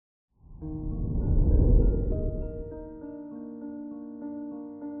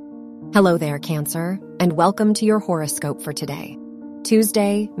Hello there, Cancer, and welcome to your horoscope for today,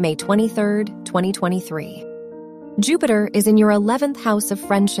 Tuesday, May 23rd, 2023. Jupiter is in your 11th house of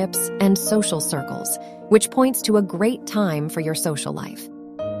friendships and social circles, which points to a great time for your social life.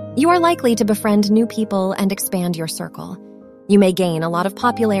 You are likely to befriend new people and expand your circle. You may gain a lot of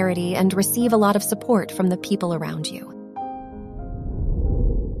popularity and receive a lot of support from the people around you.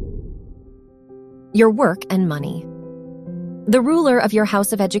 Your work and money. The ruler of your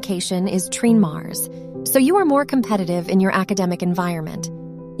house of education is Trine Mars, so you are more competitive in your academic environment.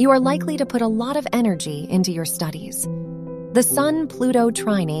 You are likely to put a lot of energy into your studies. The Sun-Pluto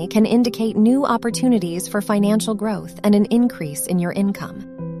trine can indicate new opportunities for financial growth and an increase in your income.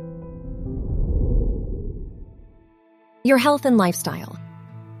 Your health and lifestyle.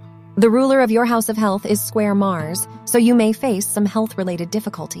 The ruler of your house of health is square Mars, so you may face some health-related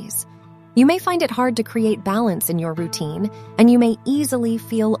difficulties. You may find it hard to create balance in your routine, and you may easily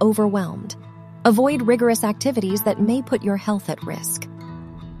feel overwhelmed. Avoid rigorous activities that may put your health at risk.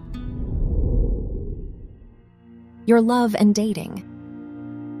 Your love and dating.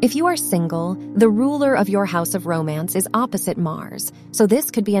 If you are single, the ruler of your house of romance is opposite Mars, so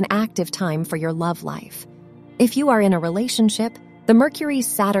this could be an active time for your love life. If you are in a relationship, the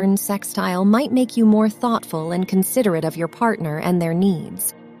Mercury-Saturn sextile might make you more thoughtful and considerate of your partner and their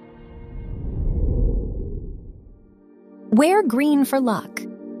needs. Wear green for luck.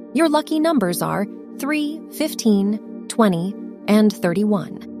 Your lucky numbers are 3, 15, 20, and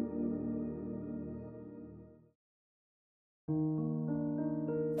 31.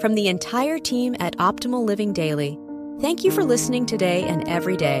 From the entire team at Optimal Living Daily, thank you for listening today and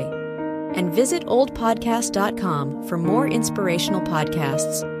every day. And visit oldpodcast.com for more inspirational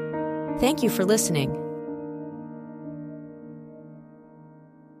podcasts. Thank you for listening.